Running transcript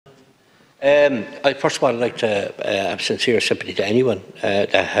First of all, I'd like to have sincere sympathy to anyone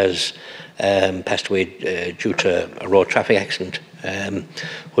that has passed away due to a road traffic accident,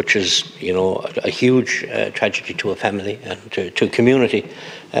 which is, a huge tragedy to a family and to a community,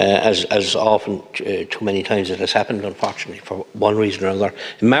 as often too many times it has happened, unfortunately, for one reason or another.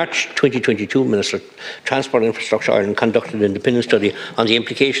 In March 2022, Minister, Transport Infrastructure Ireland conducted an independent study on the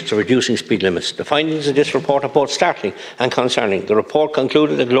implications of reducing speed limits. The findings of this report are both startling and concerning. The report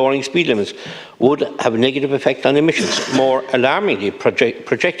concluded that lowering speed limits would have a negative effect on emissions. More alarmingly,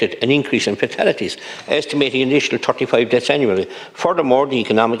 projected an increase in fatalities, estimating an additional 35 deaths annually. Furthermore, the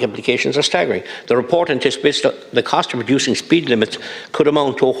economic implications are staggering. The report anticipates that the cost of reducing speed limits could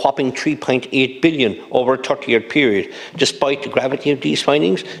amount to a whopping $3.8 billion over a 30-year period. Despite the gravity of these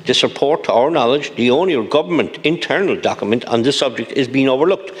findings, this report, to our knowledge, the only government internal document on this subject, is being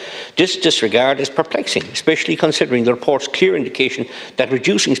overlooked. This disregard is perplexing, especially considering the report's clear indication that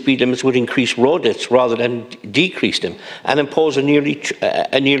reducing speed limits would increase road deaths rather than decrease them, and impose a nearly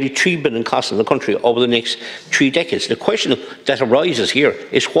 $3 billion cost in the country over the next 3 decades. The question that arises here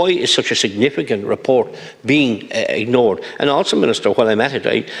is, why is such a significant report being ignored? And also, Minister, while I'm at it,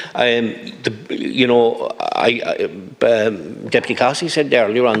 Deputy Cassie said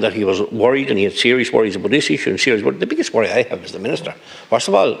earlier on that he was worried and he had serious worries about this issue and serious. But the biggest worry I have is the Minister. First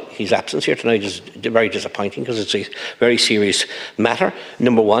of all, his absence here tonight is very disappointing because it's a very serious matter,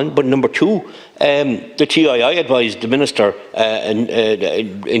 number one. But number two, the TII advised the Minister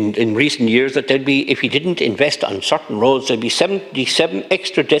in recent years that there'd be, if he didn't invest on certain roads, there'd be 77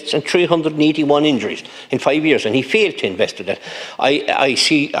 extra deaths and 381 injuries in 5 years, and he failed to invest in that.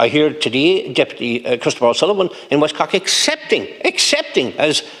 I hear today Deputy Christopher O'Sullivan in Westcork accepting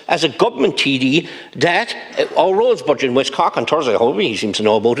as a government TD that our roads budget in Westcork on Thursday, however he seems to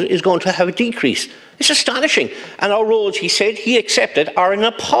know about it, is going to have a decrease. It's astonishing. And our roads, he said, he accepted, are in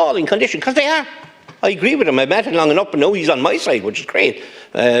appalling condition, because they are. I agree with him. I've met him long enough, and now he's on my side, which is great.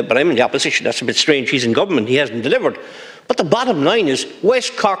 But I'm in the opposition. That's a bit strange. He's in government. He hasn't delivered. But the bottom line is,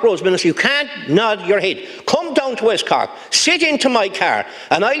 West Cork roads, Minister, you can't nod your head. Come down to West Cork, sit into my car,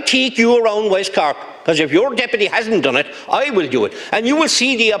 and I'll take you around West Cork. Because if your deputy hasn't done it, I will do it. And you will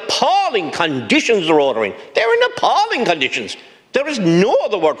see the appalling conditions the road are in. They're in appalling conditions. There is no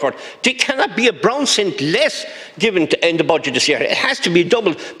other word for it. There cannot be a brown cent less given in the budget this year. It has to be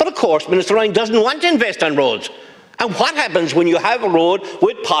doubled. But of course, Minister Ryan doesn't want to invest on roads. And what happens when you have a road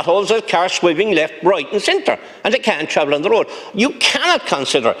with potholes and cars swerving left, right and centre, and they can't travel on the road? You cannot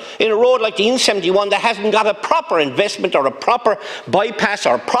consider, in a road like the N71 that hasn't got a proper investment or a proper bypass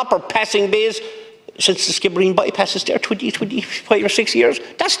or proper passing bays, since the Skibbereen bypass is there 25 or 6 years.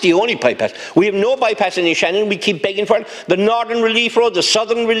 That's the only bypass. We have no bypass in Shannon. We keep begging for it. The Northern Relief Road, the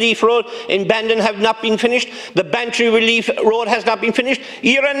Southern Relief Road in Bandon have not been finished. The Bantry Relief Road has not been finished.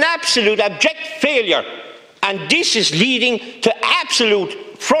 You're an absolute abject failure. And this is leading to absolute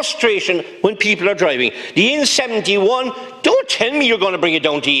frustration when people are driving. The N71, don't tell me you're going to bring it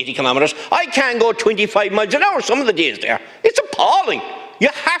down to 80 kilometres. I can't go 25 miles an hour some of the days there. It's appalling. You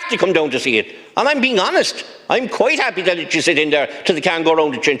have to come down to see it. And I'm being honest. I'm quite happy to let you sit in there till they can't go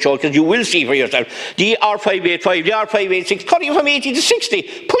around the Chinchol, because you will see for yourself. The R585, the R586, cutting from 80 to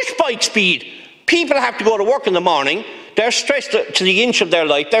 60. Push bike speed. People have to go to work in the morning. They're stressed to the inch of their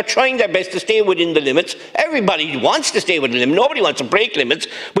life. They're trying their best to stay within the limits. Everybody wants to stay within the limits. Nobody wants to break limits,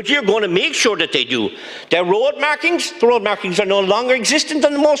 but you're going to make sure that they do. Their road markings, the road markings are no longer existent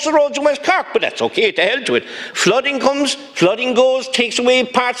on most of the roads in West Cork, but that's okay, to hell to it. Flooding comes, flooding goes, takes away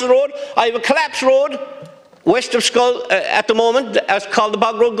parts of the road. I have a collapsed road west of Skull at the moment, as called the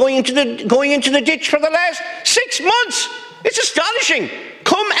Bog Road, going into the ditch for the last 6 months. It's astonishing.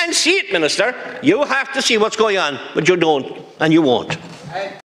 Come and see it, Minister. You have to see what's going on, but you don't, and you won't.